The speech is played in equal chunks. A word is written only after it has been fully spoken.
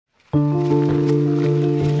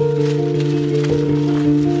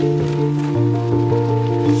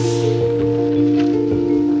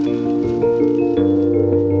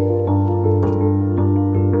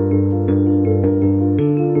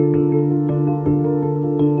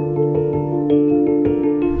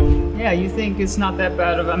you think it's not that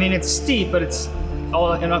bad of, I mean, it's steep, but it's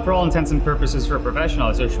for all intents and purposes for a professional,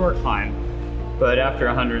 it's a short climb. But after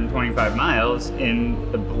 125 miles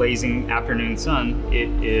in the blazing afternoon sun, it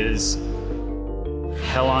is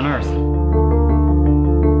hell on earth.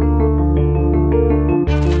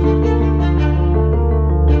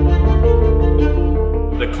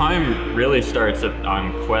 The climb really starts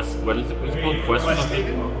on Quest, what is it called?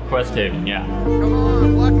 Quest Haven, yeah. Come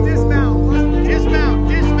on, watch dismount, dismount,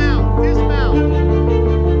 dismount, dismount.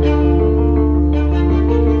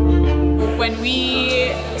 When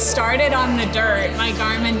we started on the dirt, my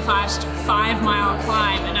Garmin flashed 5-mile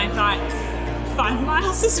climb, and I thought, 5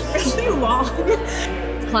 miles is really long.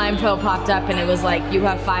 Climb Pro popped up and it was like, you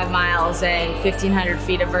have 5 miles and 1,500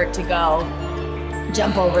 feet of vert to go.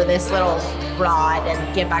 Jump over this little rod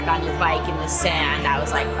and get back on your bike in the sand. I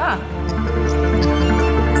was like, huh.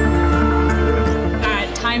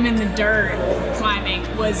 That time in the dirt climbing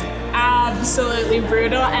was absolutely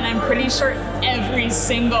brutal, and I'm pretty sure every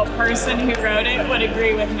single person who rode it would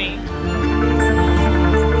agree with me.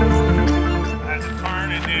 As a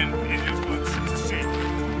turn and then it just went to shit.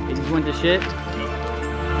 It just went to shit?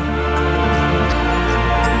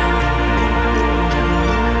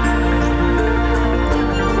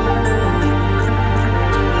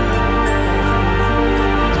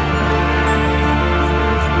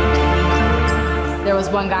 There was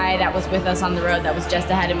one guy that was with us on the road that was just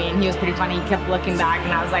ahead of me, and he was pretty funny. He kept looking back,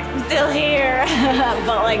 and I was like, I'm still here,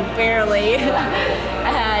 but like barely.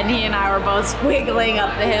 And he and I were both squiggling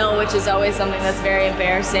up the hill, which is always something that's very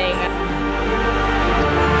embarrassing.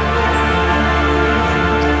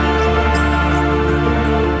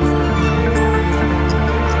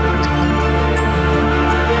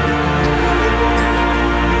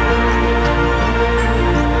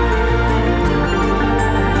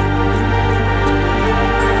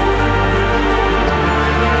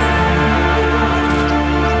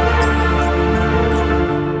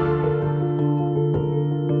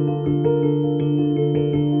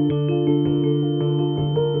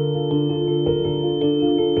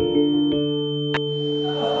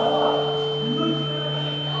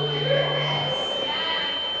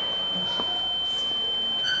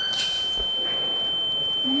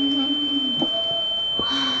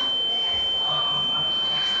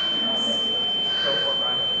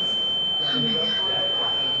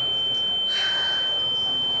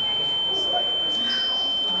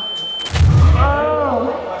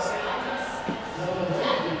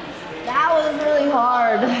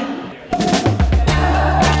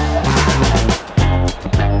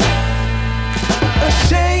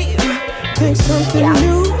 Something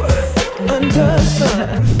new under the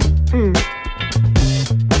sun.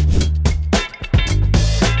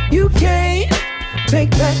 You can't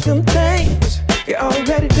take back them things you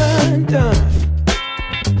already done.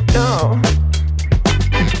 No.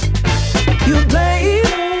 You blame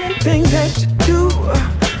things that you do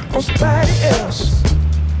on somebody else.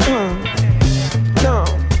 No.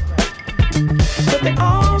 But they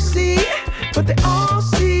all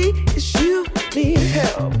see is you need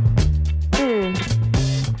help.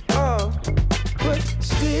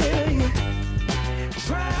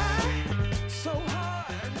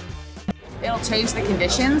 It'll change the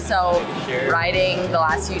conditions, so riding the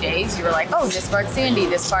last few days, you were like, oh, this part's sandy,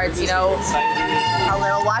 this part's, you know, a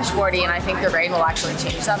little washboardy, and I think the rain will actually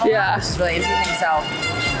change that a lot, which is really interesting, so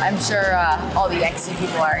I'm sure all the XC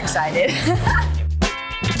people are excited.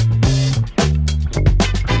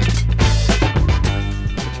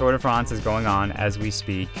 Tour de France is going on as we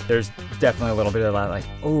speak. There's definitely a little bit of that, like,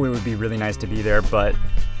 oh, it would be really nice to be there, but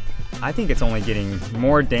I think it's only getting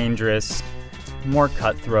more dangerous, more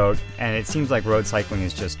cutthroat, and it seems like road cycling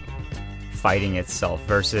is just fighting itself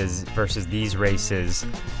versus these races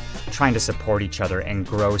trying to support each other and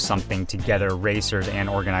grow something together, racers and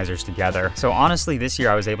organizers together. So honestly, this year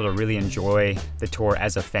I was able to really enjoy the tour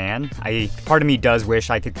as a fan. Part of me does wish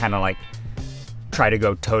I could kind of like try to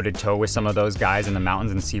go toe-to-toe with some of those guys in the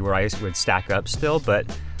mountains and see where I would stack up still, but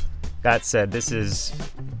that said, this has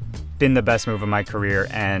been the best move of my career,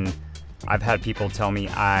 and I've had people tell me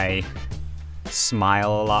I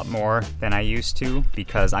smile a lot more than I used to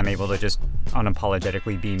because I'm able to just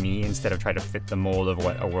unapologetically be me instead of try to fit the mold of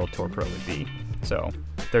what a World Tour Pro would be. So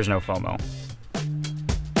there's no FOMO.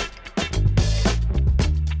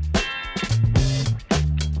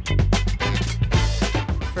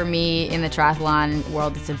 For me, in the triathlon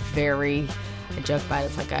world, it's I joke about it,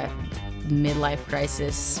 it's like a midlife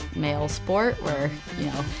crisis male sport where, you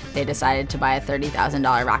know, they decided to buy a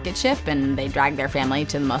 $30,000 rocket ship and they drag their family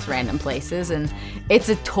to the most random places, and it's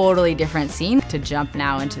a totally different scene. To jump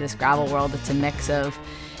now into this gravel world, it's a mix of,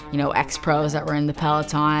 you know, ex-pros that were in the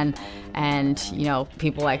peloton, and, you know,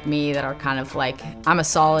 people like me that are kind of like, I'm a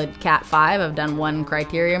solid Cat 5. I've done one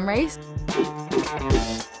criterium race.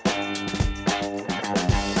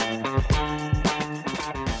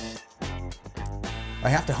 I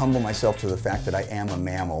have to humble myself to the fact that I am a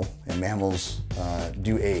mammal, and mammals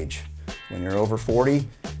do age. When you're over 40,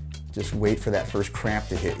 just wait for that first cramp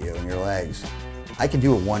to hit you in your legs. I can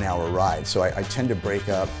do a 1 hour ride, so I tend to break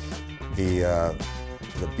up the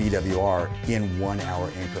BWR in 1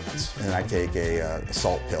 hour increments. And then I take a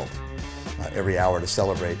salt pill every hour to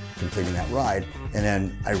celebrate completing that ride. And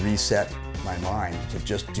then I reset my mind to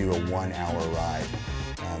just do a 1 hour ride.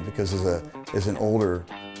 Because as an older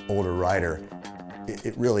rider,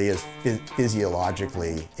 it really is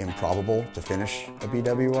physiologically improbable to finish a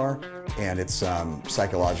BWR, and it's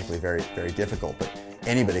psychologically very, very difficult. But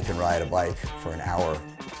anybody can ride a bike for an hour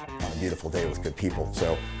on a beautiful day with good people.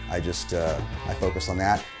 So I just, I focus on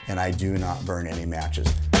that, and I do not burn any matches.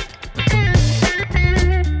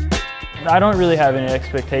 I don't really have any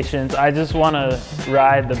expectations. I just want to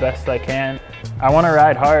ride the best I can. I want to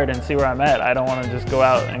ride hard and see where I'm at. I don't want to just go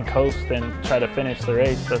out and coast and try to finish the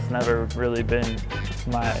race. That's never really been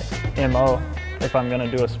my MO. If I'm going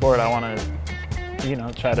to do a sport, I want to, you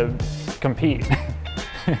know, try to compete.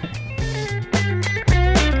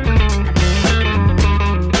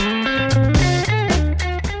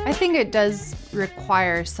 I think it does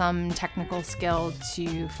require some technical skill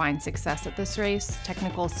to find success at this race.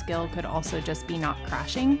 Technical skill could also just be not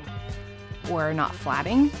crashing or not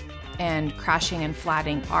flatting, and crashing and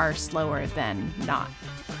flatting are slower than not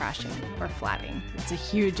crashing or flatting. It's a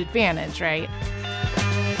huge advantage, right?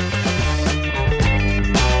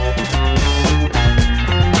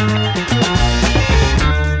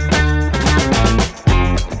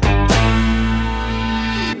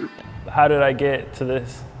 How did I get to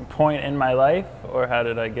this point in my life, or how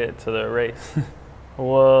did I get to the race?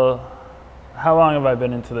 Well, how long have I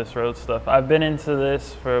been into this road stuff? I've been into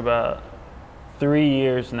this for about 3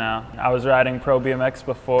 years now. I was riding Pro BMX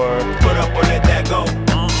before. Put up or let that go.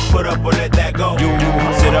 Put up or let that go. You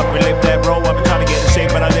sit up and lift that row. I've been trying to get in shape,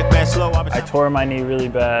 but I lift that slow. I tore my knee really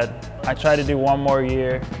bad. I tried to do one more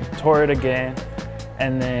year, tore it again.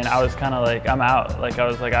 And then I was kind of like, I'm out. Like, I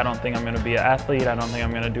was like, I don't think I'm gonna be an athlete. I don't think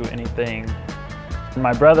I'm gonna do anything. And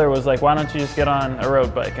my brother was like, why don't you just get on a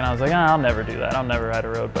road bike? And I was like, I'll never do that. I'll never ride a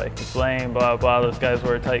road bike. It's lame, blah, blah. Those guys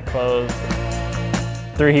wear tight clothes.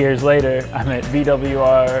 3 years later, I'm at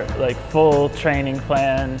BWR, like full training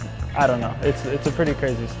plan. I don't know, it's a pretty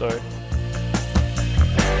crazy story.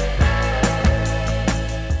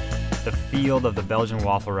 The field of the Belgian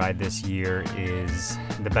Waffle Ride this year is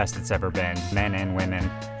the best it's ever been, men and women.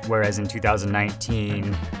 Whereas in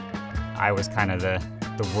 2019, I was kind of the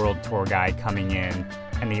world tour guy coming in,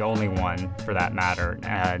 and the only one for that matter.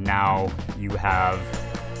 Now you have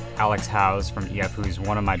Alex Howes from EF, who's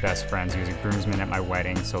one of my best friends. He was a groomsman at my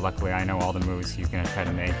wedding, so luckily I know all the moves he's gonna try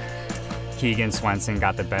to make. Keegan Swenson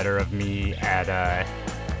got the better of me at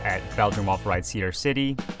Belgian Waffle Ride Cedar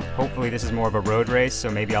City. Hopefully this is more of a road race,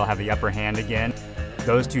 so maybe I'll have the upper hand again.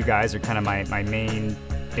 Those two guys are kind of my main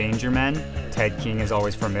danger men. Ted King is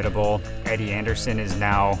always formidable. Eddie Anderson is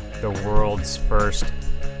now the world's first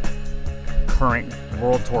current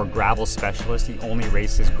World Tour gravel specialist. He only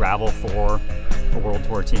races gravel for a World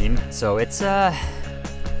Tour team. So it's a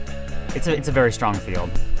very strong field.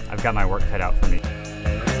 I've got my work cut out for me.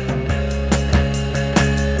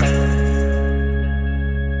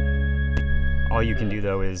 All you can do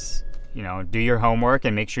though is, you know, do your homework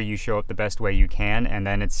and make sure you show up the best way you can, and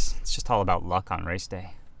then it's just all about luck on race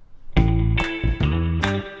day.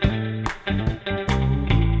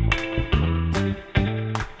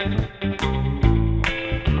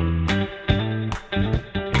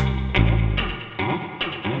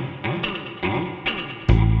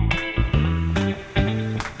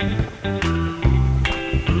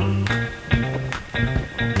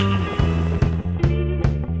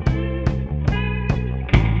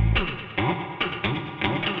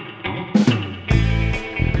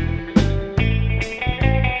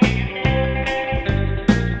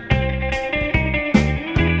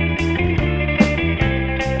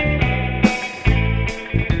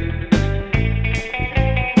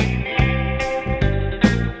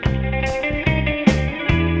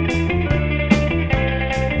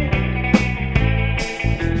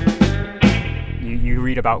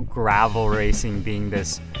 About gravel racing being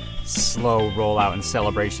this slow rollout and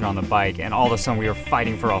celebration on the bike, and all of a sudden we were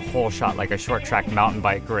fighting for a whole shot like a short track mountain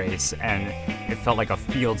bike race, and it felt like a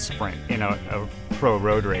field sprint in a pro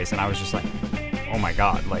road race, and I was just like, oh my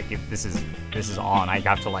god, like if this is on, I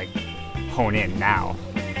have to like hone in now.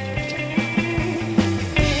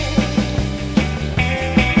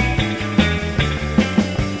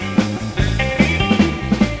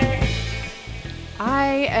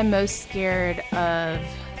 am most scared of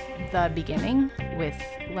the beginning with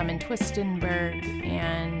Lemon Twistenberg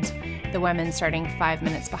and the women starting 5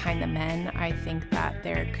 minutes behind the men. I think that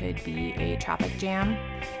there could be a traffic jam.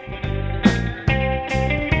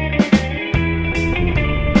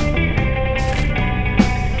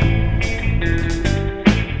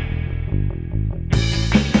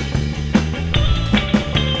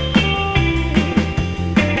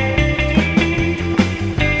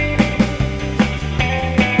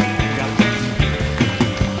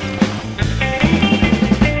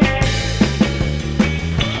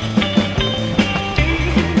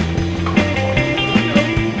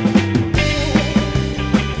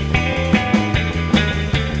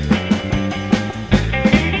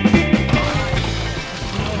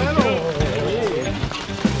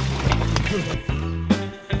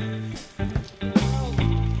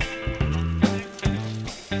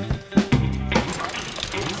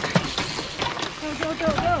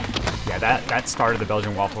 That start of the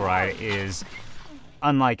Belgian Waffle Ride is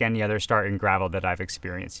unlike any other start in gravel that I've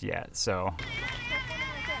experienced yet. So.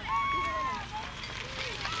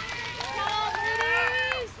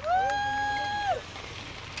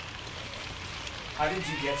 How did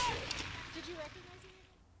you get here? Did you recognize me?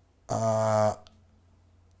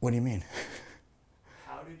 What do you mean?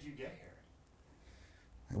 How did you get here?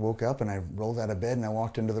 I woke up and I rolled out of bed and I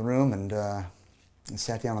walked into the room and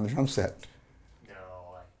sat down on the drum set.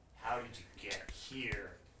 How did you get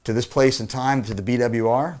here? To this place and time, to the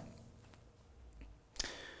BWR.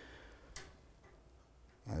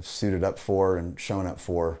 I've suited up for and shown up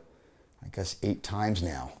for, I guess, 8 times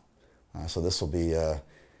now. So this will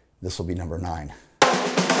be number 9.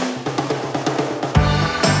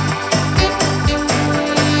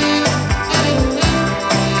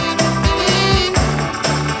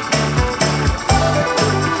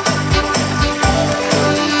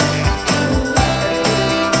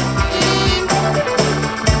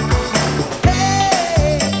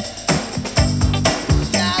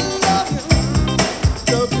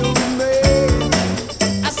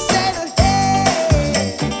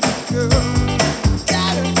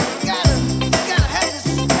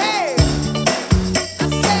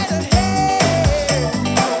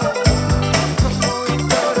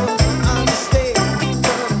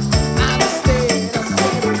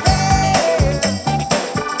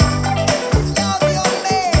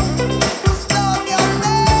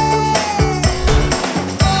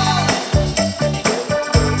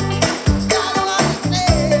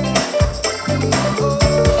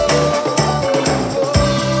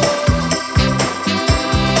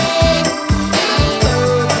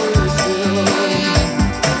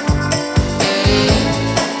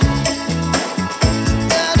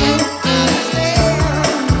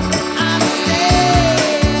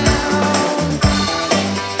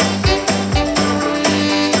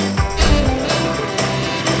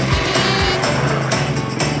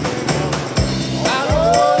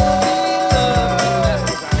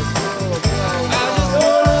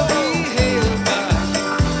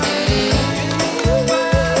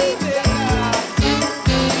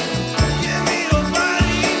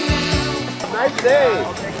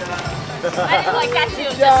 I didn't like that too,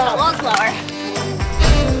 just a little slower.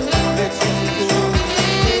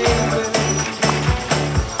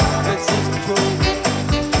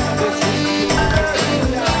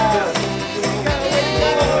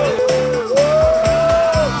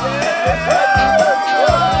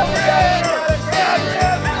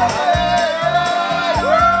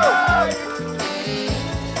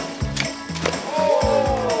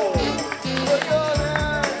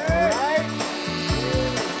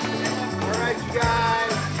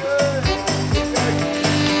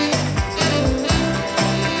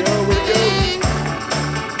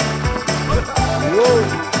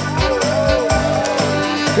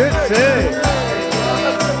 Good save.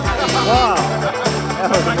 Wow.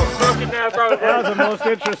 That was the most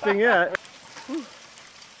interesting yet.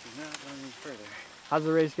 How's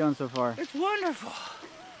the race going so far? It's wonderful.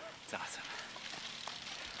 It's awesome.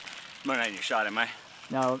 I'm not in your shot, am I?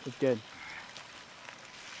 No, it's good.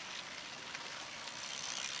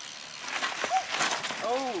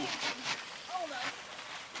 Oh.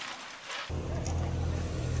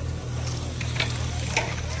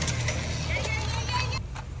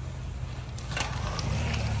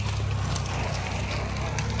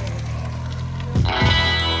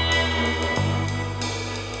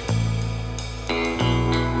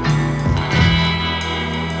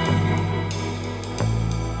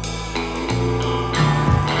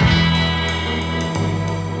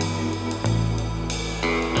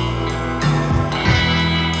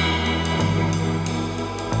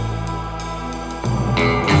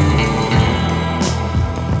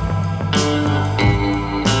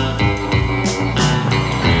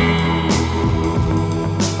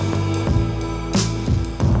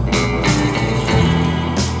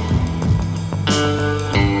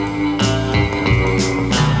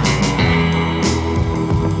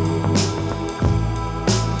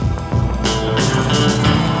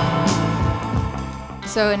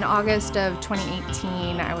 So in August of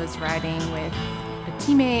 2018, I was riding with a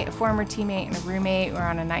teammate, a former teammate, and a roommate. We were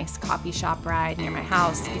on a nice coffee shop ride near my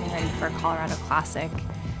house, getting ready for a Colorado Classic.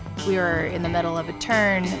 We were in the middle of a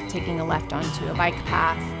turn, taking a left onto a bike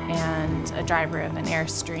path, and a driver of an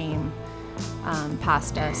Airstream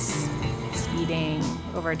passed us, speeding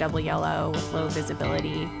over a double yellow with low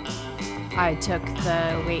visibility. I took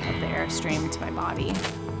the weight of the Airstream to my body,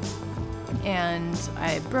 and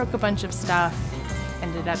I broke a bunch of stuff,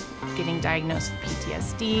 ended up getting diagnosed with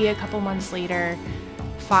PTSD a couple months later,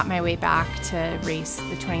 fought my way back to race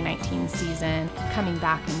the 2019 season. Coming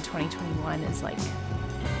back in 2021 is like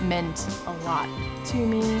meant a lot to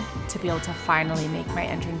me, to be able to finally make my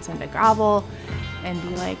entrance into gravel and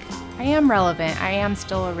be like, I am relevant, I am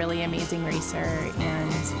still a really amazing racer,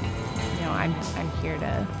 and you know, I'm here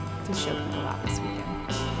to show people that this weekend.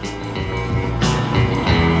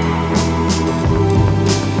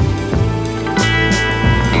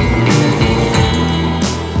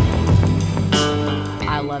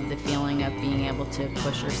 I love the feeling of being able to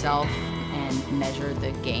push yourself and measure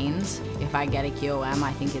the gains. If I get a QOM,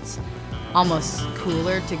 I think it's almost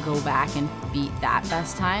cooler to go back and beat that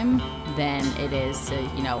best time than it is to,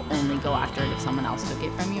 you know, only go after it if someone else took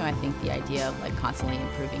it from you. I think the idea of like constantly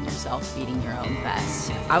improving yourself, beating your own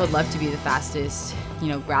best. I would love to be the fastest, you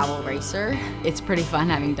know, gravel racer. It's pretty fun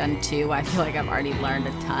having done 2. I feel like I've already learned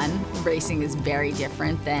a ton. Racing is very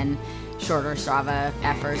different than shorter Strava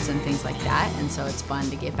efforts and things like that, and so it's fun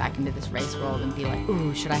to get back into this race world and be like,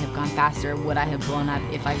 ooh, should I have gone faster? Would I have blown up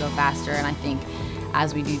if I go faster? And I think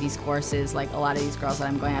as we do these courses, like a lot of these girls that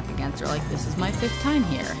I'm going up against are like, this is my 5th time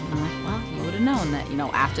here. And I'm like, well, you would have known that, you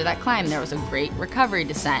know, after that climb there was a great recovery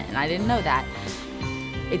descent, and I didn't know that.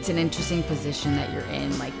 It's an interesting position that you're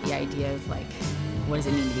in, like the idea of like, what does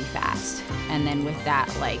it mean to be fast? And then with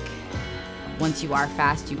that, like, once you are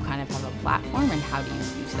fast, you kind of have a platform, and how do you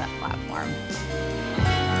use that platform?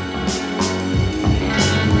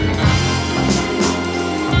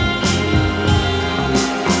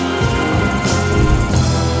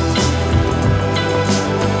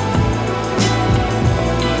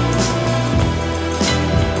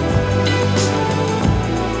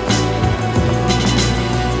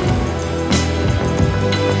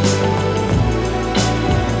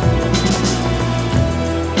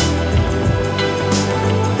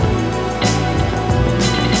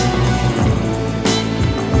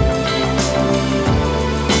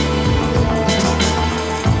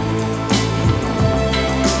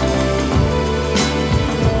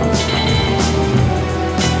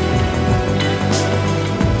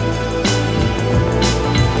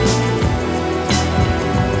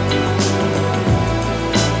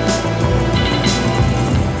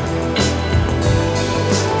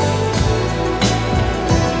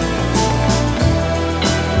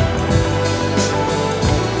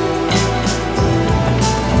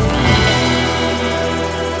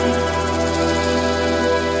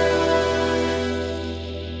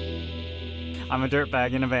 I'm a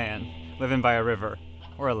dirtbag in a van, living by a river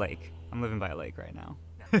or a lake. I'm living by a lake right now.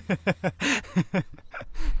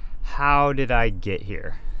 How did I get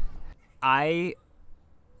here? I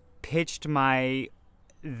pitched my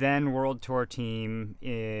then World Tour team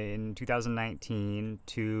in 2019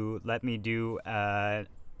 to let me do an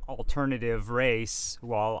alternative race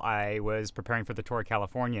while I was preparing for the Tour of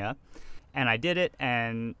California. And I did it,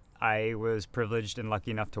 and I was privileged and lucky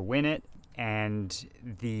enough to win it. And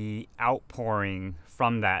the outpouring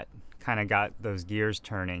from that kind of got those gears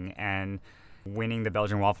turning, and winning the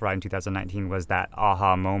Belgian Waffle Ride in 2019 was that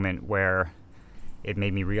aha moment where it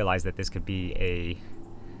made me realize that this could be a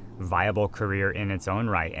viable career in its own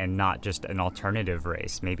right and not just an alternative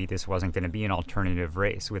race. Maybe this wasn't going to be an alternative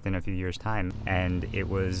race within a few years' time. And it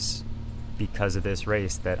was because of this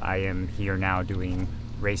race that I am here now doing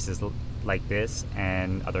races like this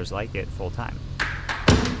and others like it full time.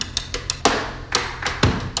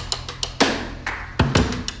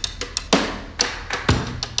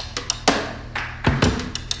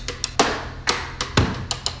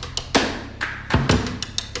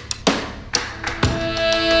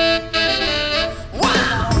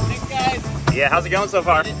 Yeah, how's it going so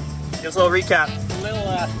far? Give us a little recap. A little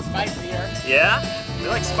spicier. Yeah? We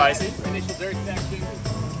like spicy. Initial dirt section.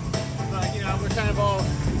 But, you know, we're kind of all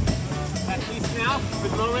at peace now for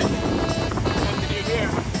the moment. Nothing to do here.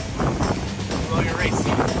 We're going to race.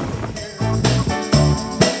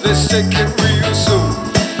 Let's take it real soon.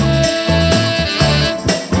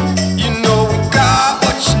 You know we got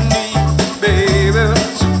what you need, baby.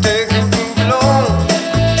 So take it, move along.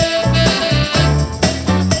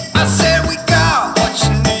 I said we got what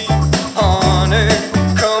you need, honey.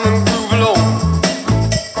 Come and groove along.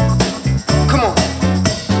 Come on.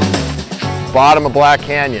 bottom of Black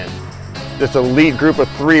Canyon. This elite group of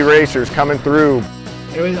 3 racers coming through.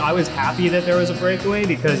 I was happy that there was a breakaway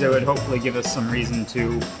because it would hopefully give us some reason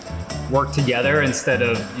to work together instead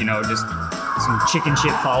of, you know, just some chicken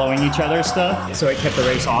shit following each other stuff. So it kept the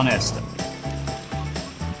race honest.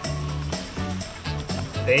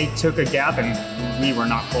 They took a gap and we were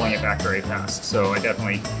not pulling it back very fast. So I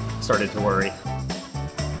definitely started to worry.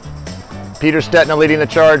 Peter Stetina leading the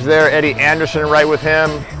charge there. Eddie Anderson right with him.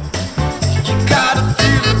 You gotta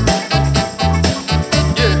feel it.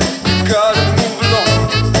 Yeah, you gotta move along.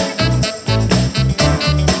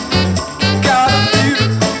 You gotta feel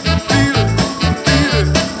it, feel it, feel it,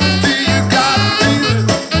 feel you gotta feel it,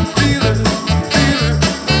 feel it, feel it,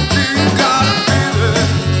 feel you gotta feel it.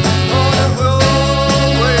 On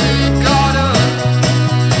the way, you gotta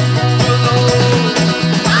move along.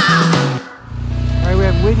 All right, we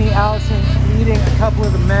have Whitney Allison leading a couple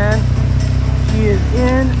of the men. She is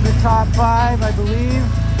in the top 5, I believe,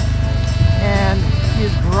 and she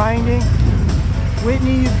is grinding.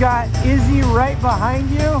 Whitney, you've got Izzy right behind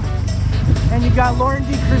you, and you've got Lauren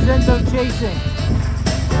DiCrescenzo chasing.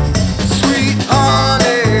 Sweet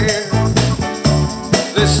honey,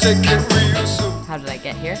 let's take it real soon. How did I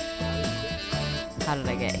get here? How did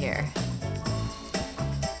I get here?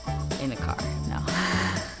 In a car, no.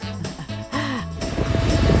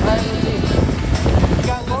 All right, let's see. You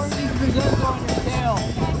got Lauren DiCrescenzo on your tail.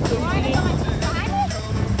 So you need...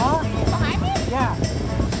 Huh? Behind me? Yeah.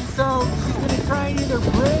 So she's gonna try and either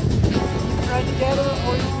bridge, try together,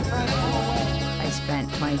 or you can try to pull away. I spent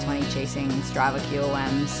 2020 chasing Strava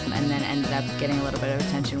QOMs and then ended up getting a little bit of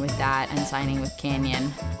attention with that and signing with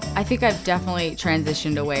Canyon. I think I've definitely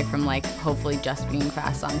transitioned away from like hopefully just being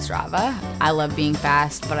fast on Strava. I love being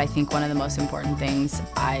fast, but I think one of the most important things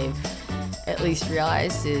I've at least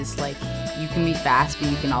realized is like you can be fast, but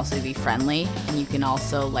you can also be friendly, and you can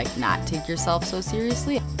also like not take yourself so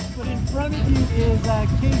seriously. But in front of you is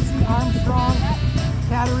Casey Armstrong,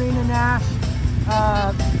 Katerina Nash,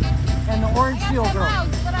 and the Orange Seal Girl.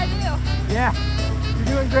 That's what I do. Yeah, you're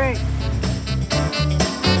doing great.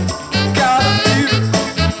 Gotta feel it,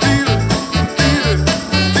 feel it, feel it,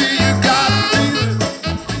 feel you gotta feel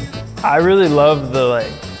it. I really love the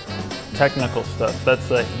like technical stuff. That's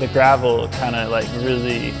like the gravel kind of like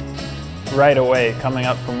really right away coming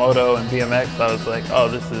up from moto and BMX. I was like, oh,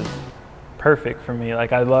 this is perfect for me.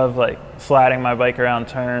 Like I love like sliding my bike around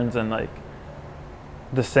turns, and like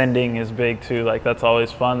descending is big too. Like that's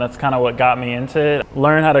always fun. That's kind of what got me into it.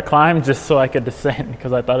 Learn how to climb just so I could descend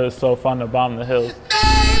because I thought it was so fun to bomb the hills.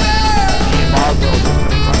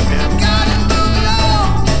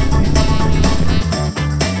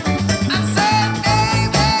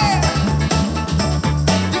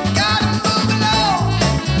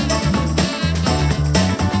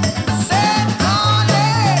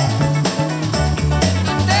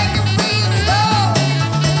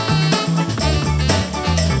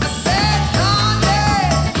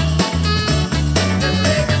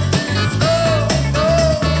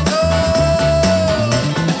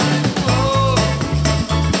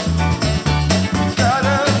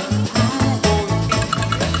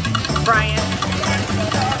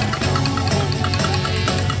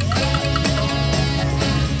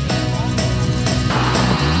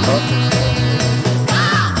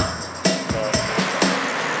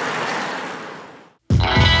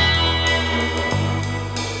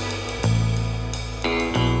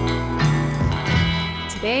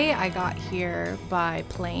 Today I got here by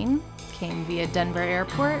plane, came via Denver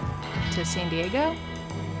Airport to San Diego.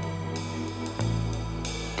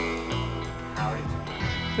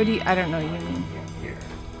 What do you, I don't know what you mean. Here,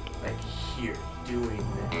 like here, doing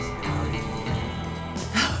this.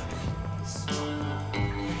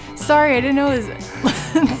 Sorry, I didn't know it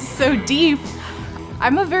was so deep.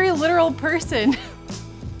 I'm a very literal person.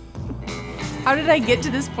 How did I get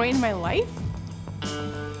to this point in my life?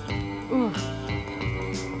 Ooh.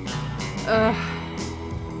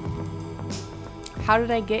 How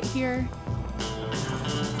did I get here?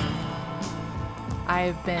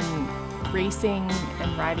 I've been racing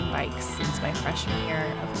and riding bikes since my freshman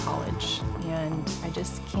year of college, and I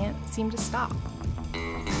just can't seem to stop.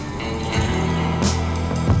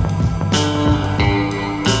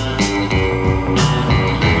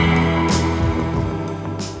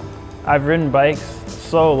 I've ridden bikes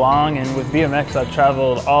so long, and with BMX I've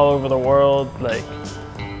traveled all over the world. Like,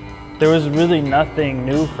 there was really nothing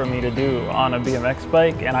new for me to do on a BMX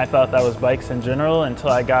bike, and I thought that was bikes in general until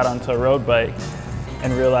I got onto a road bike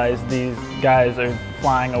and realized these guys are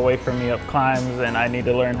flying away from me up climbs, and I need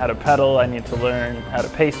to learn how to pedal, I need to learn how to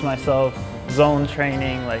pace myself, zone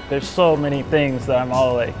training. Like, there's so many things that I'm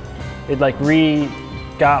all like, it like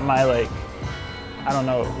got my like I don't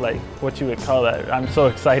know like what you would call that. I'm so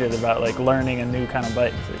excited about like learning a new kind of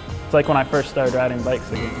bike. It's like when I first started riding bikes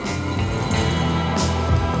again.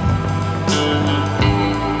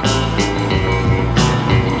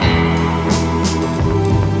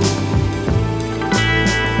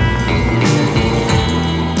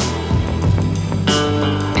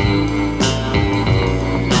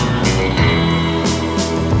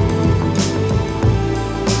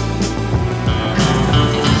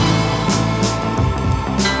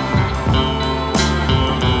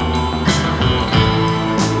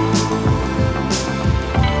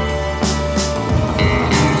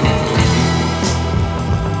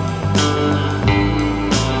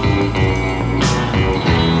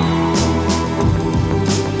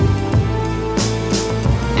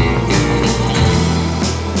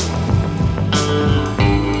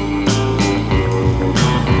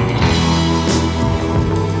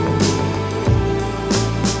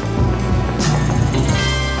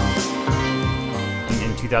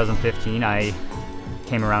 In 2015, I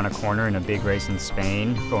came around a corner in a big race in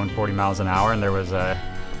Spain, going 40 miles an hour, and there was a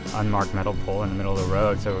unmarked metal pole in the middle of the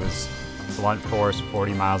road. So it was blunt force,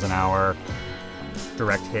 40 miles an hour,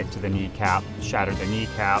 direct hit to the kneecap, shattered the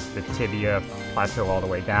kneecap, the tibia, plateau all the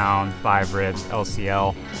way down, 5 ribs,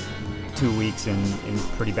 LCL, 2 weeks in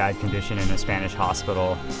pretty bad condition in a Spanish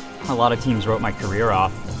hospital. A lot of teams wrote my career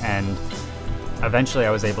off, and eventually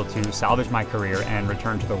I was able to salvage my career and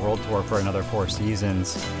return to the World Tour for another 4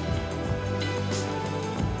 seasons.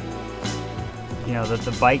 You know,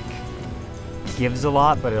 the bike gives a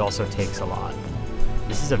lot, but it also takes a lot.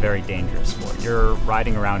 This is a very dangerous sport. You're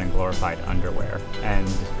riding around in glorified underwear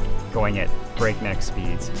and going at breakneck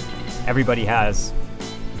speeds. Everybody has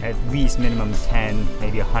at least minimum 10,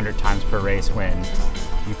 maybe 100 times per race when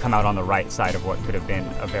you come out on the right side of what could have been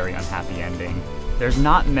a very unhappy ending. There's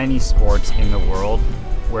not many sports in the world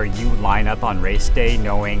where you line up on race day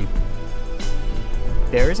knowing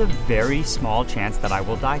there is a very small chance that I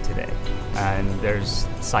will die today. And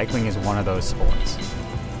cycling is one of those sports.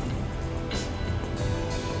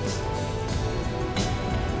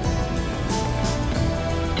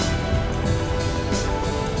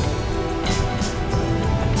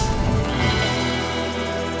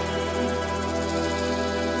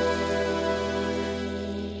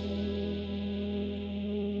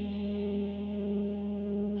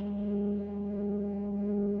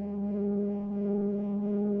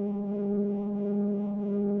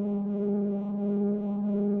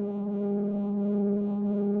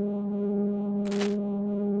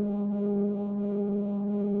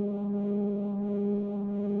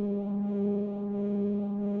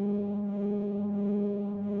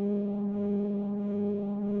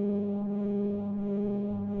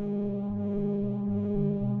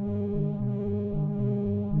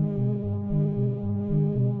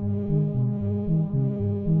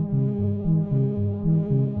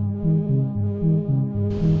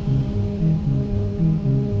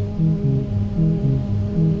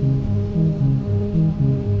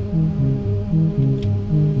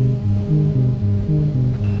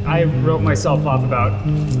 I wrote myself off about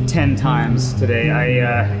 10 times today.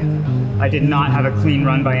 I did not have a clean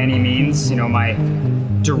run by any means. You know, my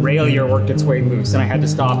derailleur worked its way loose and I had to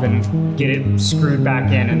stop and get it screwed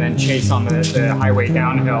back in and then chase on the highway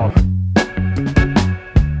downhill.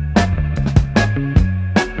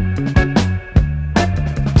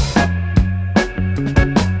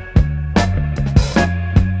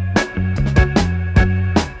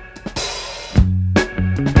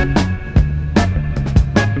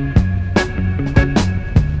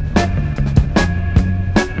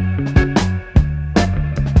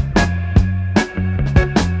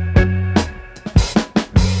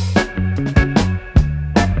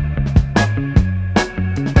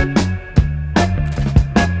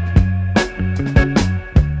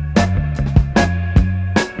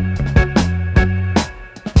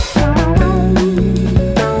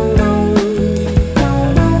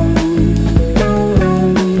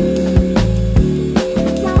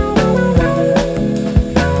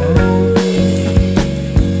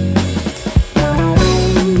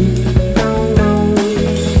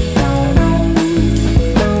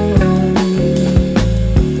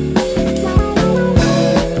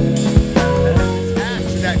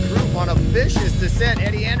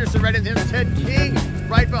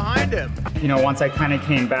 You know, once I kind of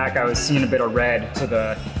came back, I was seeing a bit of red to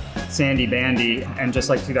the sandy bandy, and just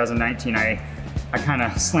like 2019, I kind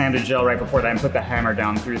of slammed a gel right before that and put the hammer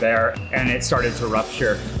down through there, and it started to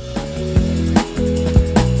rupture.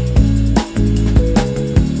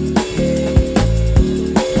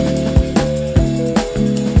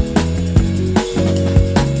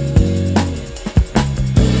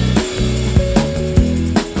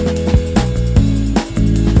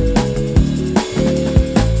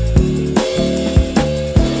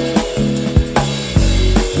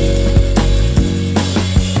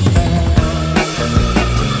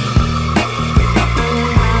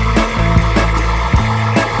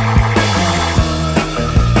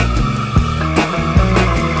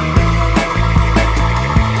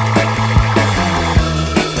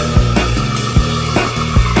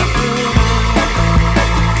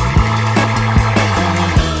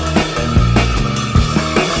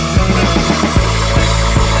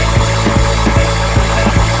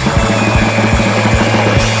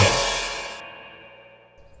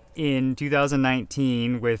 in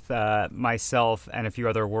 2019 with myself and a few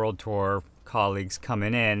other World Tour colleagues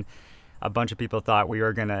coming in, a bunch of people thought we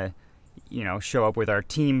were gonna, you know, show up with our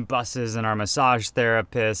team buses and our massage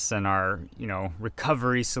therapists and our, you know,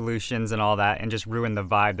 recovery solutions and all that and just ruin the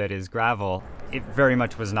vibe that is gravel. It very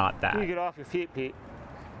much was not that. You get off your feet, Pete.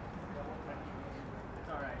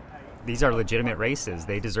 These are legitimate races.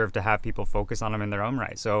 They deserve to have people focus on them in their own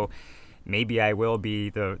right. So maybe I will be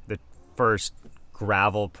the first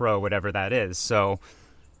gravel pro, whatever that is. So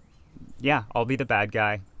yeah, I'll be the bad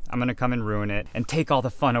guy. I'm gonna come and ruin it and take all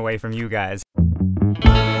the fun away from you guys.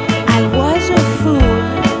 I was a fool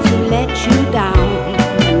to let you down,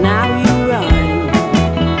 and now you run.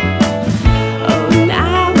 Oh,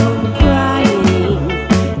 now I'm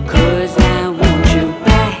crying, 'cause I want you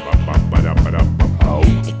back.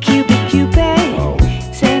 Cupid,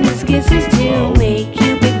 Cupid, send his kisses to me.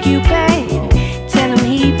 Cupid, Cupid, tell him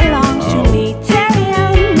he belongs to me. Tell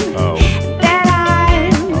him that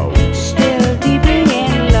I'm still deeply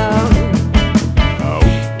in love.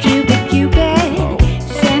 Cupid, Cupid,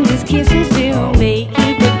 send his kisses to me.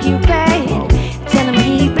 Cupid, Cupid, tell him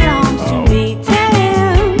he belongs to me. Tell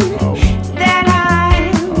him that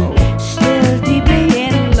I'm still deeply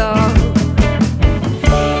in love.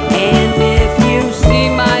 And if you see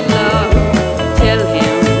my love, tell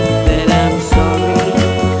him that I'm sorry.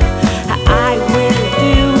 I will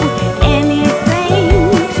do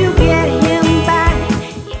anything to get him back.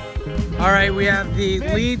 All right, we have the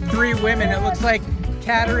lead 3 women. It looks like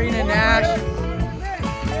Katerina, Nash,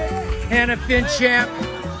 Hannah Finchamp.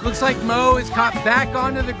 Looks like Mo is caught back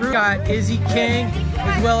onto the group. Got Izzy King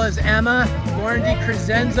as well as Emma. Lauren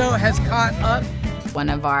DiCrescenzo has caught up. One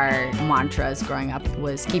of our mantras growing up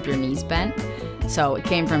was keep your knees bent. So it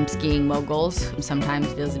came from skiing moguls. Sometimes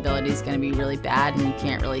visibility is going to be really bad and you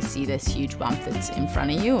can't really see this huge bump that's in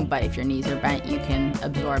front of you. But if your knees are bent, you can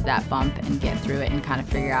absorb that bump and get through it and kind of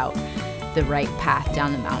figure out the right path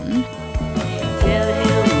down the mountain. Tell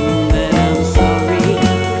him that I'm sorry.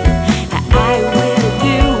 I will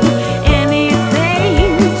do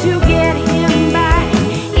anything to get him back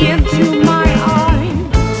into my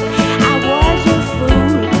arms. I was a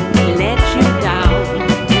fool to let you down,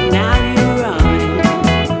 and now you run.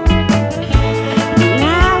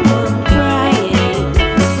 Now I'm crying,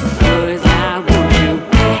 'cause I want you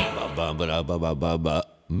back.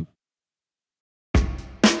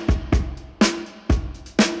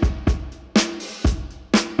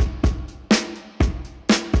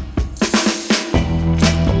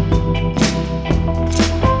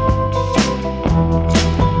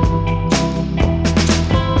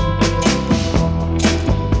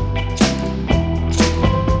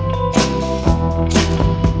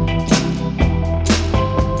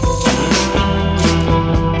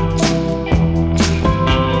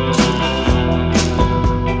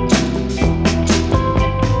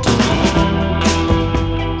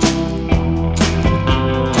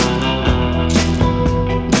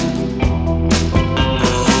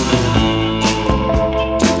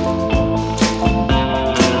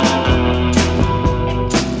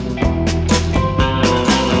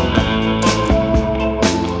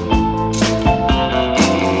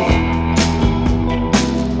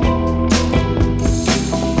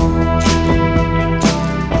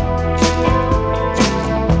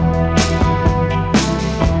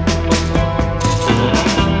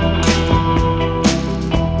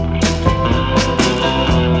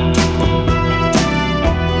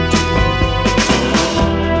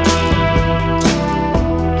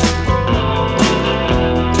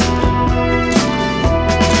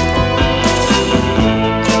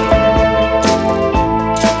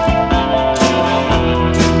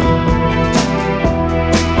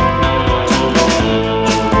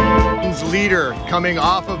 coming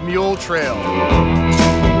off of Mule Trail.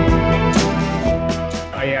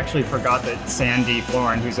 I actually forgot that Sandy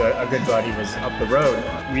Florin, who's a good buddy, was up the road.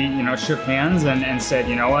 We, shook hands and said,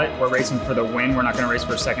 you know what, we're racing for the win. We're not going to race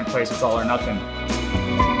for second place. It's all or nothing.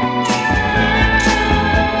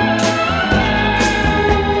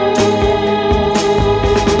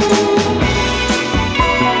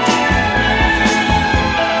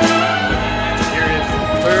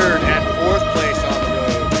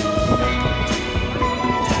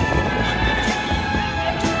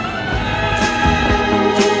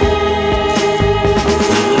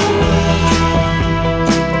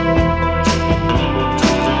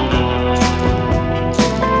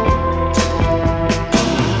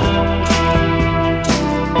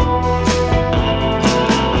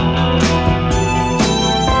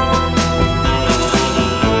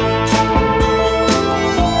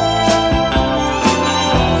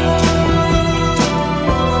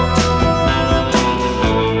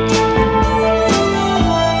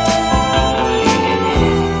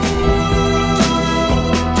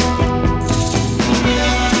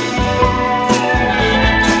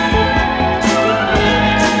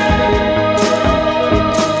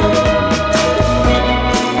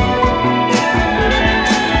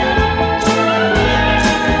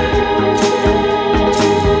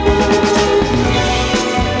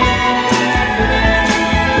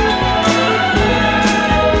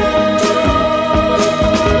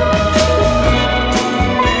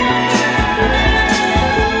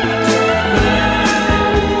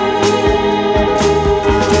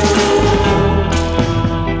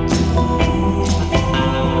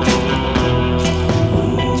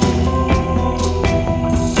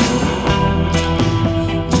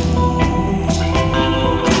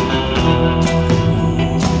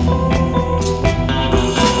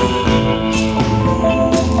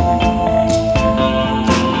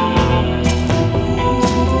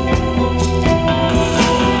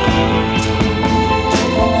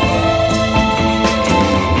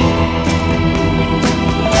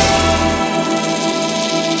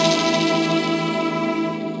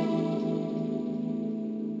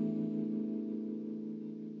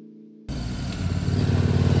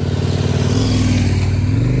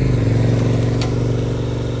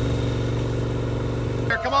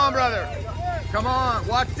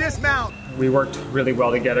 Watch dismount. We worked really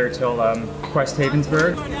well together till Quest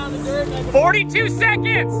Havensburg. 42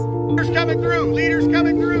 seconds. Leaders coming through. Leaders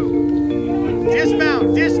coming through.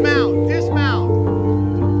 Dismount. Dismount. Dismount.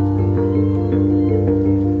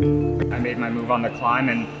 I made my move on the climb,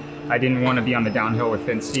 and I didn't want to be on the downhill with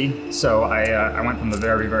Finsty, so I went from the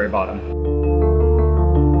very, very bottom.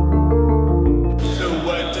 So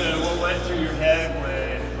what went through your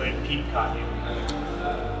head when Pete caught you?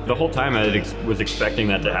 The whole time I was expecting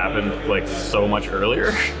that to happen like so much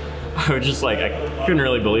earlier. I was just like, I couldn't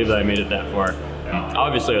really believe that I made it that far.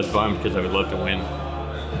 Obviously I was bummed because I would love to win,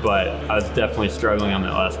 but I was definitely struggling on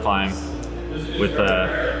that last climb with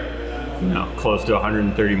close to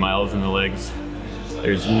 130 miles in the legs.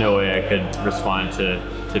 There's no way I could respond to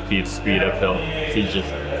Pete's speed uphill. He's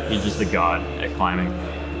just a god at climbing.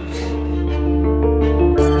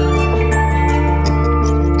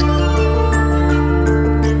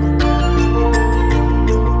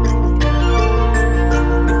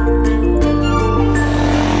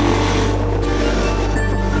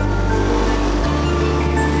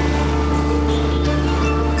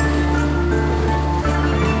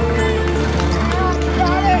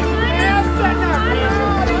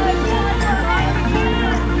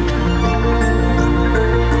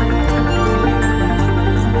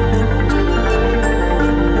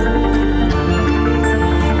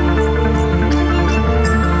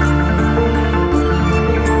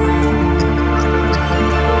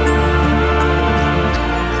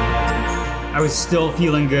 I was still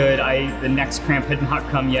feeling good. The next cramp had not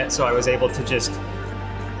come yet, so I was able to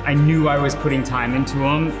I knew I was putting time into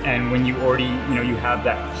them, and when you already, you have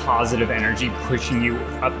that positive energy pushing you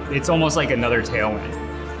up, it's almost like another tailwind,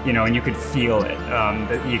 and you could feel it,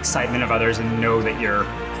 the excitement of others, and know that you're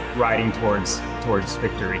riding towards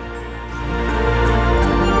victory.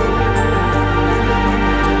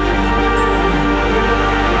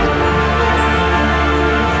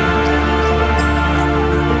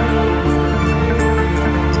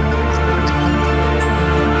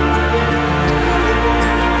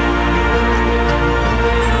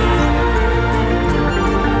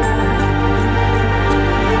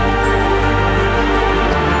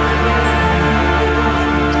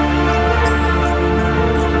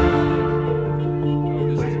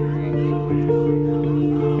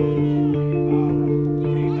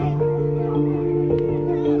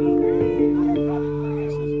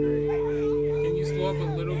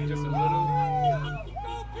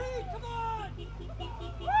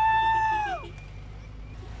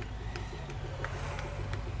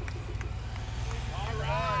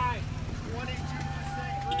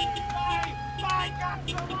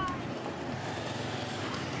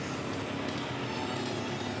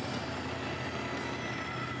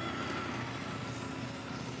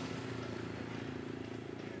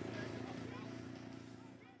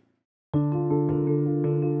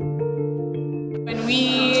 When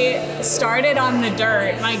we started on the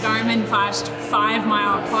dirt, my Garmin flashed 5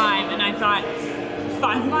 mile climb, and I thought,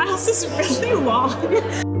 5 miles is really long.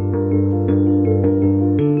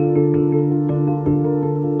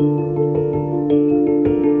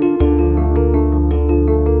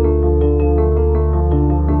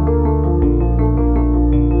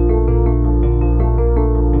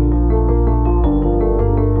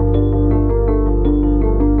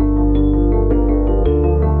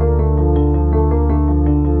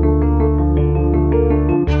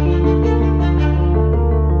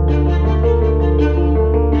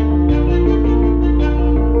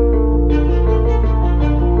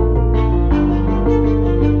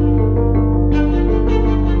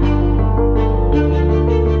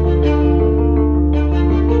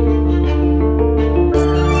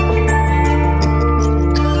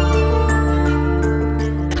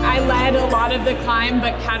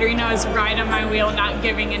 But Katerina was right on my wheel, not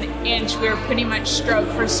giving an inch. We were pretty much stroke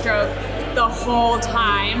for stroke the whole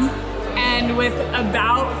time. And with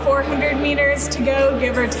about 400 meters to go,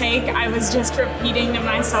 give or take, I was just repeating to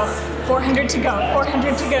myself, 400 to go,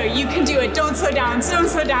 400 to go. You can do it, don't slow down, don't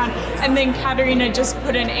slow down. And then Katerina just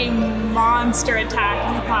put in a monster attack,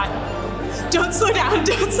 and I thought, don't slow down,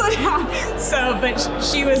 don't slow down. So, but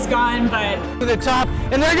she was gone, but. To the top,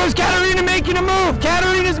 and there goes Katerina making a move.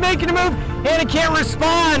 Katerina's making a move. Hannah can't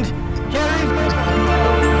respond.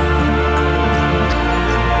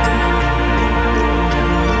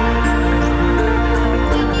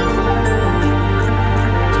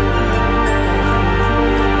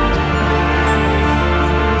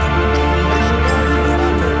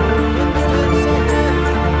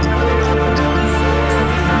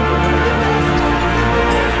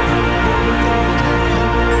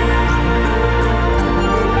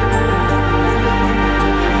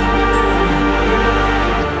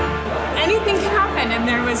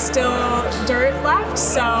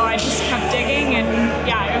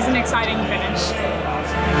 exciting finish.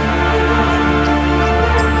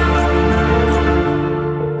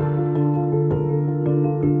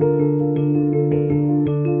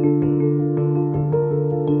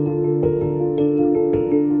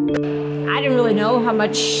 I didn't really know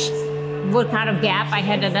what kind of gap I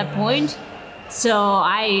had at that point. So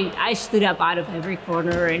I stood up out of every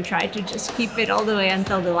corner and tried to just keep it all the way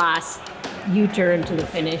until the last U-turn to the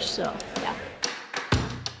finish, so yeah.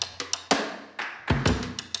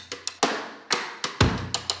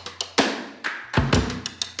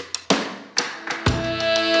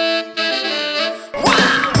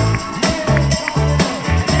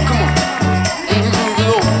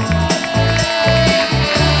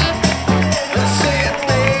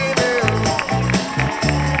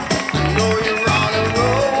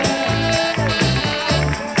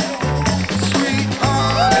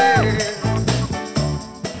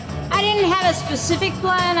 Specific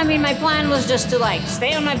plan. I mean, my plan was just to like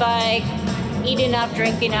stay on my bike, eat enough,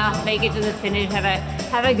 drink enough, make it to the finish,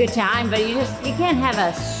 have a good time. But you can't have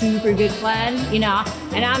a super good plan, you know.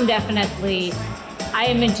 And I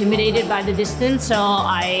am intimidated by the distance, so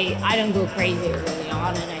I don't go crazy early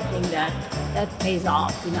on, and I think that pays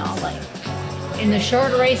off, you know. Like in the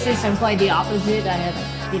short races, I'm quite the opposite. I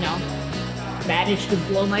have, you know, managed to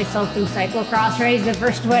blow myself through cyclocross race the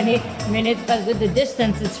first 20 minutes, but with the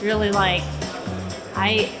distance, it's really like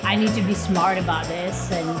I need to be smart about this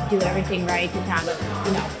and do everything right to kind of,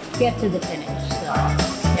 you know, get to the finish. So,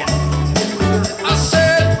 yeah. I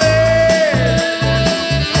said,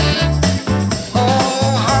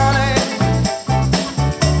 oh honey,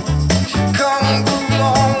 come and move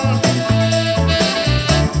along.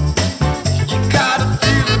 You gotta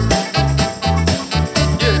feel it,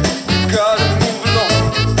 yeah, you gotta move along.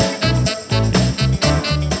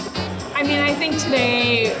 I mean, I think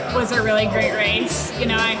today was a really great race. You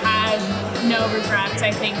know, I had no regrets.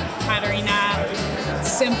 I think Katerina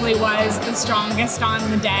simply was the strongest on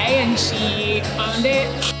the day, and she owned it.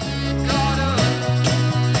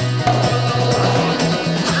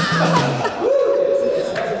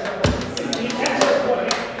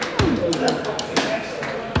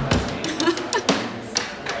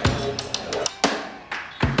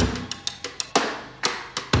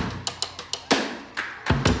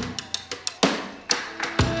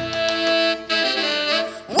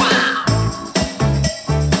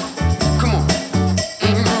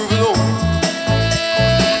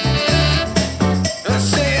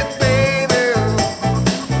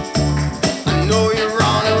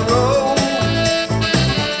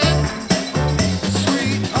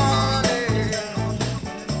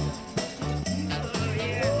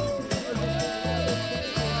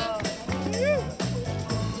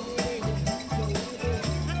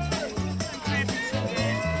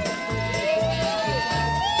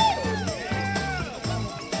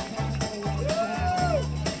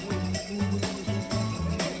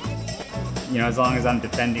 You know, as long as I'm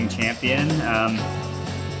defending champion,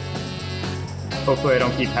 hopefully I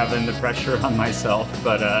don't keep having the pressure on myself,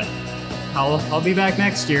 but I'll be back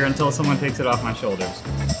next year until someone takes it off my shoulders.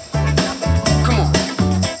 Come on,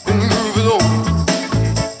 and move it on.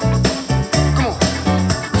 Come on.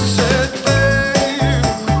 I said, babe.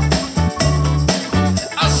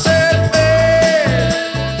 I said,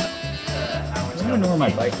 babe. Do you know where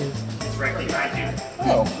my bike is? It's right behind you.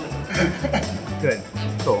 Oh. Good.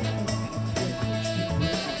 Cool.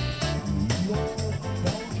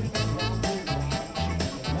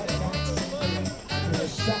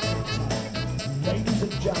 Ladies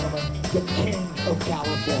and gentlemen, the king of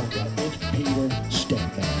California, it's Peter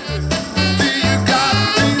Stetina.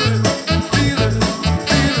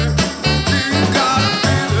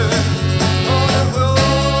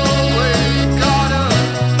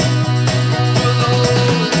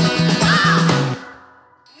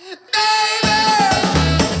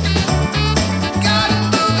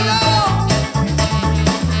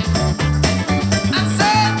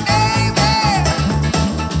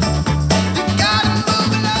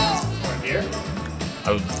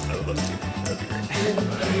 I would love to. That'd be great.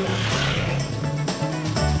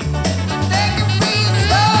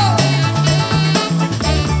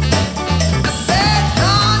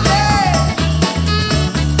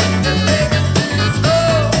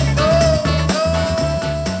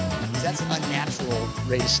 That's an unnatural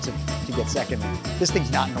race to get second. This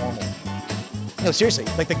thing's not normal. No, seriously,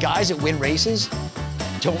 like the guys that win races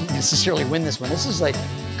don't necessarily win this one. This is like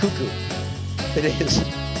cuckoo. It is.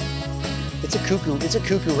 It's a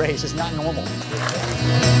cuckoo race. It's not normal.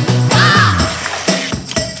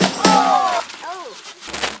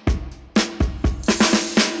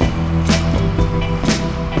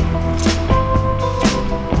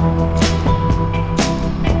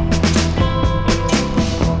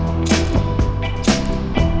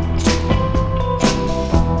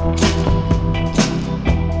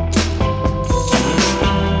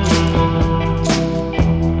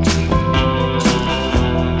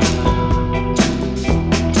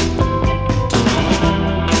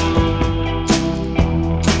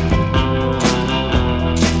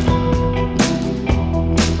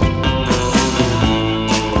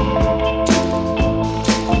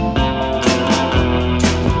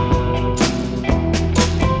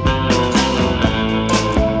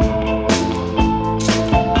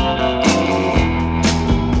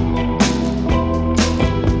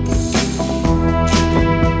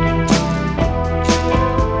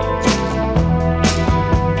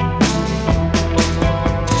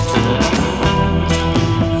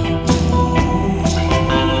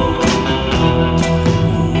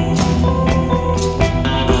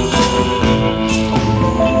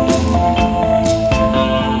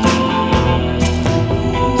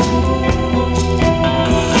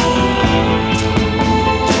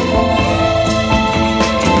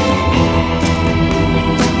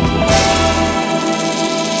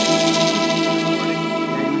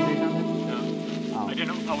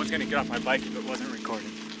 was going to get off my bike if it wasn't recording.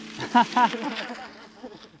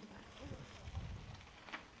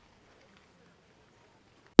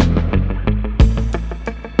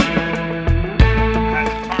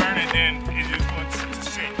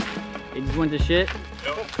 It just went to shit?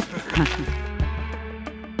 Nope.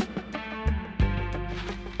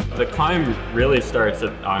 The climb really starts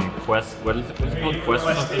on Quest, what is it called?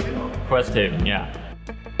 Quest Haven, yeah.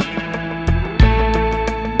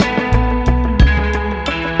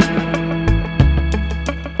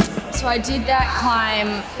 So I did that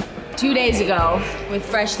climb 2 days ago with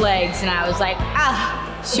fresh legs, and I was like,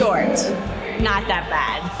 short, not that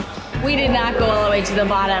bad. We did not go all the way to the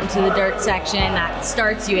bottom to the dirt section that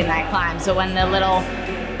starts you in that climb. So when the little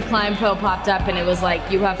climb pro popped up and it was like,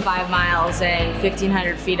 you have 5 miles and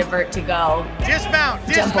 1,500 feet of vert to go. Dismount,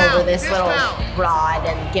 Jump dismount, over this dismount. little rod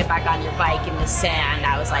and get back on your bike in the sand.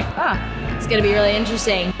 I was like, it's gonna be really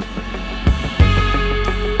interesting.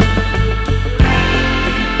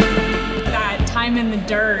 That time in the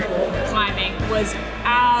dirt climbing was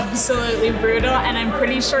absolutely brutal, and I'm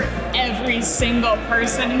pretty sure every single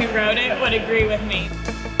person who rode it would agree with me.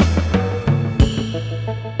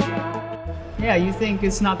 Yeah, you think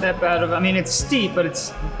it's not that bad of, I mean, it's steep, but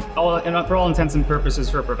it's for all intents and purposes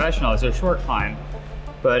for a professional, it's a short climb.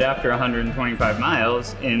 But after 125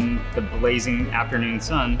 miles in the blazing afternoon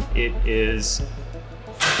sun, it is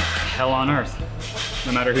hell on earth,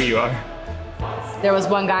 no matter who you are. There was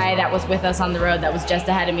one guy that was with us on the road that was just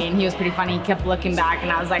ahead of me, and he was pretty funny. He kept looking back,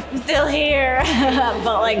 and I was like, I'm still here,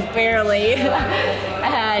 but like barely.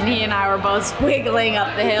 And he and I were both squiggling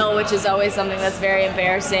up the hill, which is always something that's very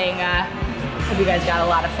embarrassing. Hope you guys got a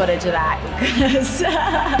lot of footage of that, because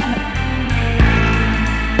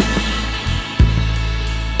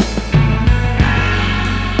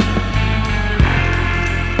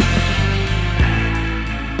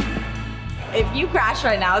if you crash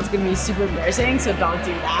right now, it's gonna be super embarrassing, so don't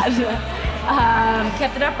do that.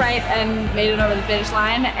 Kept it upright and made it over the finish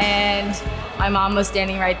line, and my mom was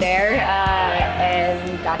standing right there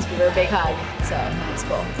and got to give her a big hug, so that's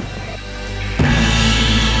cool.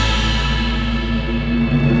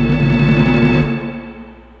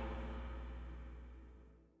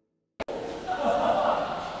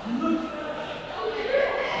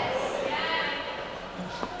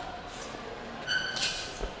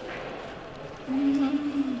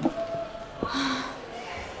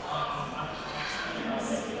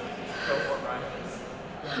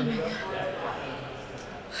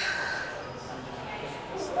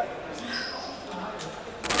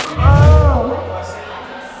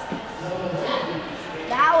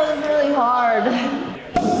 That was really hard.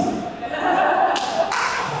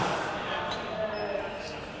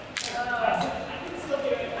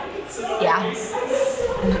 Yeah.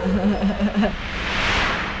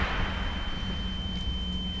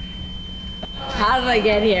 How did I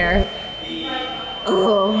get here?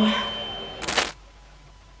 Oh.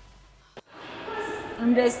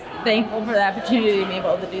 I'm just thankful for the opportunity to be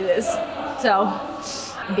able to do this. So,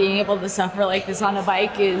 being able to suffer like this on a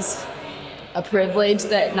bike is a privilege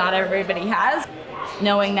that not everybody has.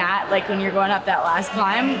 Knowing that, like when you're going up that last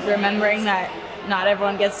climb, remembering that not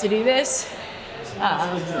everyone gets to do this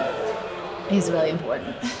is really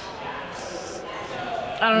important.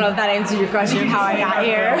 I don't know if that answers your question of how I got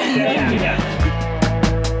here. Yeah.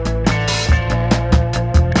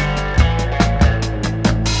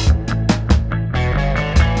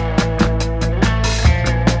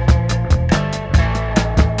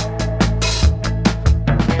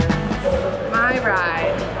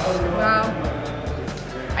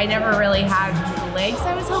 I never really had the legs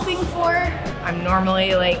I was hoping for. I'm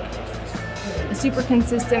normally like a super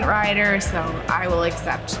consistent rider, so I will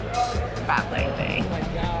accept bad leg day. Oh my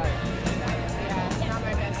God. Yeah, not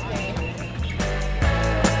my best day.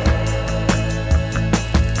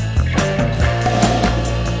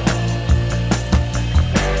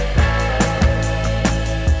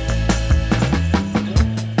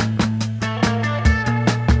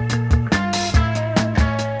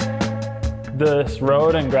 This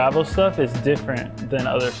road and gravel stuff is different than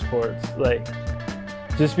other sports. Like,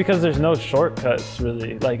 just because there's no shortcuts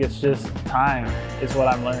really, like it's just time is what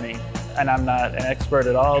I'm learning. And I'm not an expert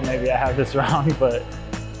at all, maybe I have this wrong, but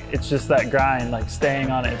it's just that grind, like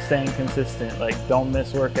staying on it, staying consistent, like don't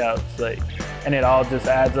miss workouts, like, and it all just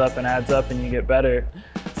adds up and you get better.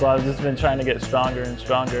 So I've just been trying to get stronger and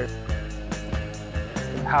stronger.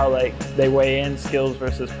 How like they weigh in skills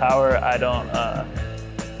versus power, I don't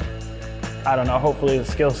know, hopefully the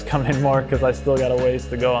skills come in more because I still got a ways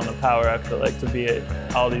to go on the power, I feel like, to be at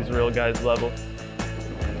all these real guys' level.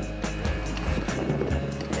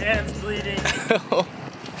 Yeah, it's bleeding.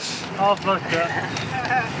 All fucked up.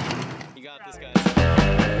 You got this, guy.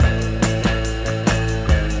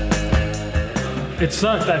 It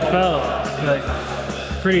sucked. I fell like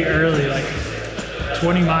pretty early, like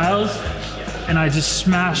 20 miles, and I just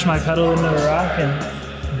smashed my pedal into a rock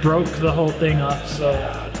and broke the whole thing up. So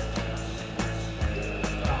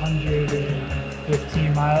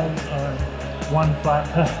 115 miles on one flat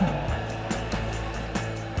pedal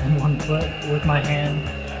and 1 foot with my hand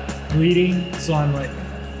bleeding. So I'm like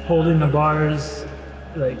holding the bars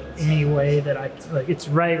like any way that I like. It's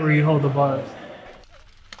right where you hold the bars.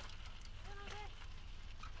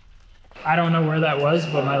 I don't know where that was,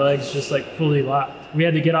 but my legs just like fully locked. We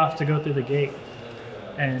had to get off to go through the gate.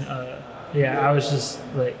 And yeah, I was just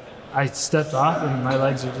like, I stepped off and my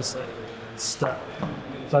legs are just like stuck.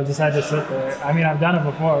 So I just had to sit there. I mean, I've done it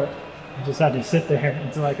before. I just had to sit there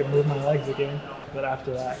until I could move my legs again. But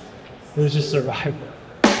after that, it was just survival.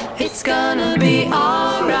 It's gonna be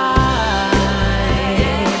alright.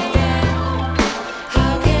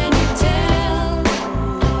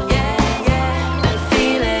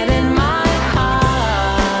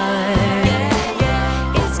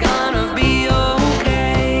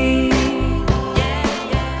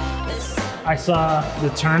 I saw the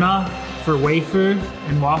turnoff for wafer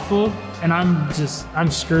and waffle, and I'm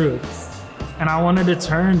screwed. And I wanted to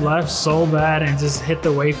turn left so bad and just hit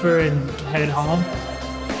the wafer and head home.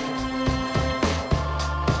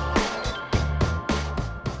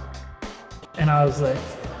 And I was like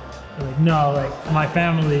no, like my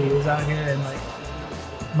family is out here, and like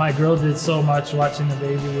my girl did so much watching the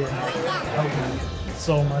baby and like helped me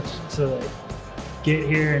so much to like get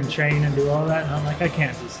here and train and do all that. And I'm like, I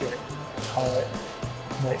can't just like call it.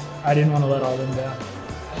 Like, I didn't want to let all them down.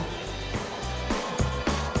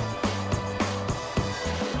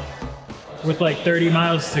 With like 30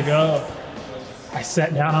 miles to go, I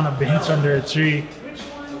sat down on a bench under a tree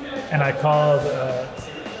and I called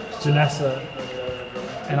Janessa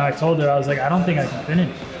and I told her, I was like, I don't think I can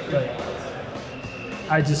finish. Like,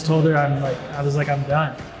 I just told her I was like, I'm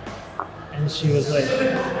done. And she was like,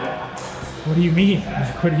 what do you mean? I'm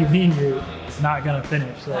like, what do you mean you're not gonna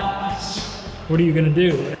finish? Like, what are you gonna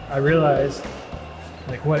do? I realized,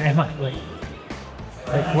 like, what am I, like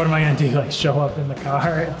what am I gonna do? Like, show up in the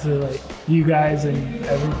car to like you guys and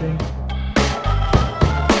everything?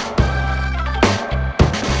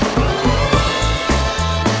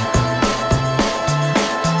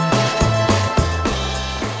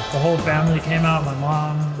 The whole family came out, my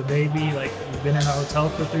mom, the baby, like, we've been in a hotel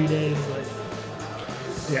for 3 days, like,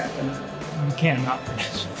 yeah, you can't not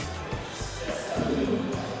finish.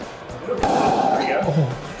 Oh.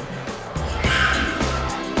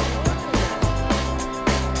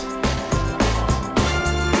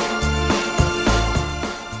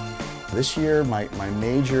 This year, my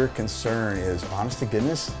major concern is, honest to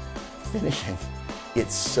goodness, finishing.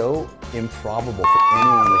 It's so improbable for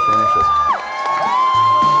anyone to finish this.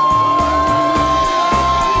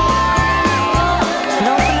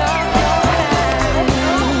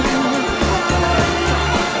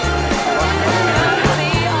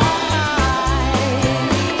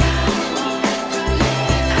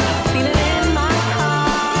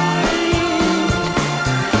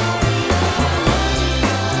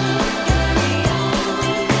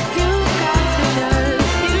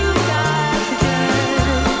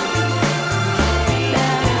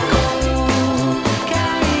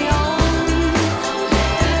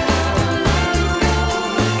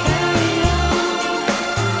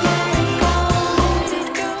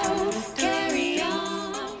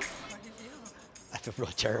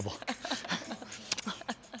 Really terrible.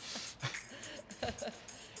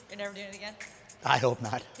 You're never doing it again? I hope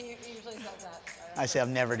not. He usually says that. I say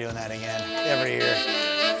I'm never doing that again, every year.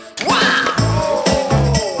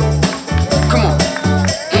 Come on,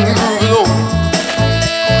 move it on.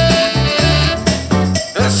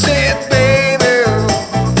 I said, baby,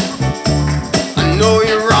 I know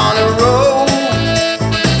you're on a roll.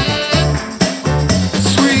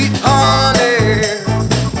 Sweet honey,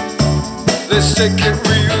 let's take it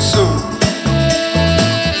real slow.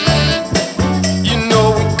 You know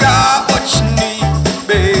we got what you need,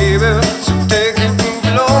 baby, so take it, move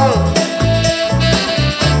along.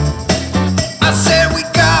 I said we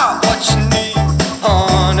got what you need,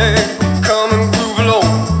 honey, come and groove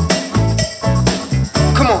along.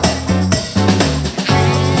 Come on.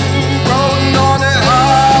 Rolling on the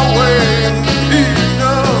highway and ease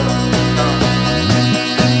up.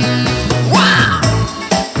 Wow.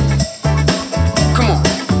 Come on.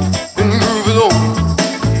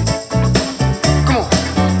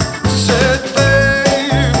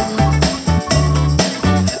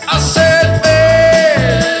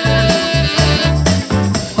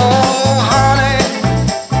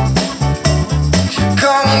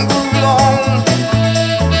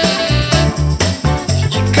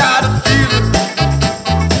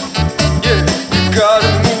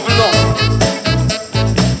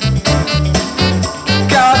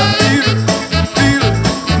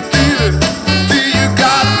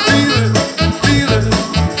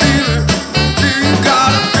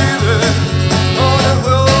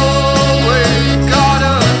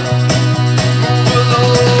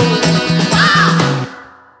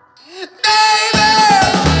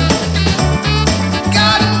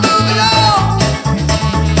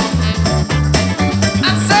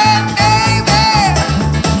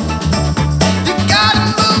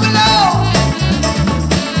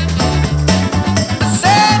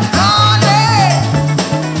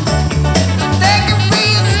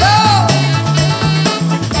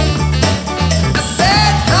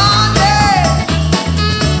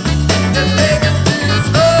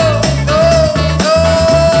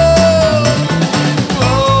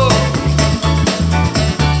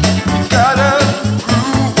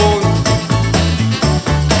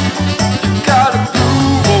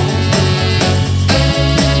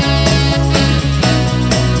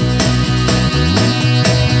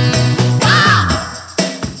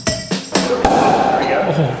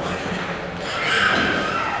 Oh.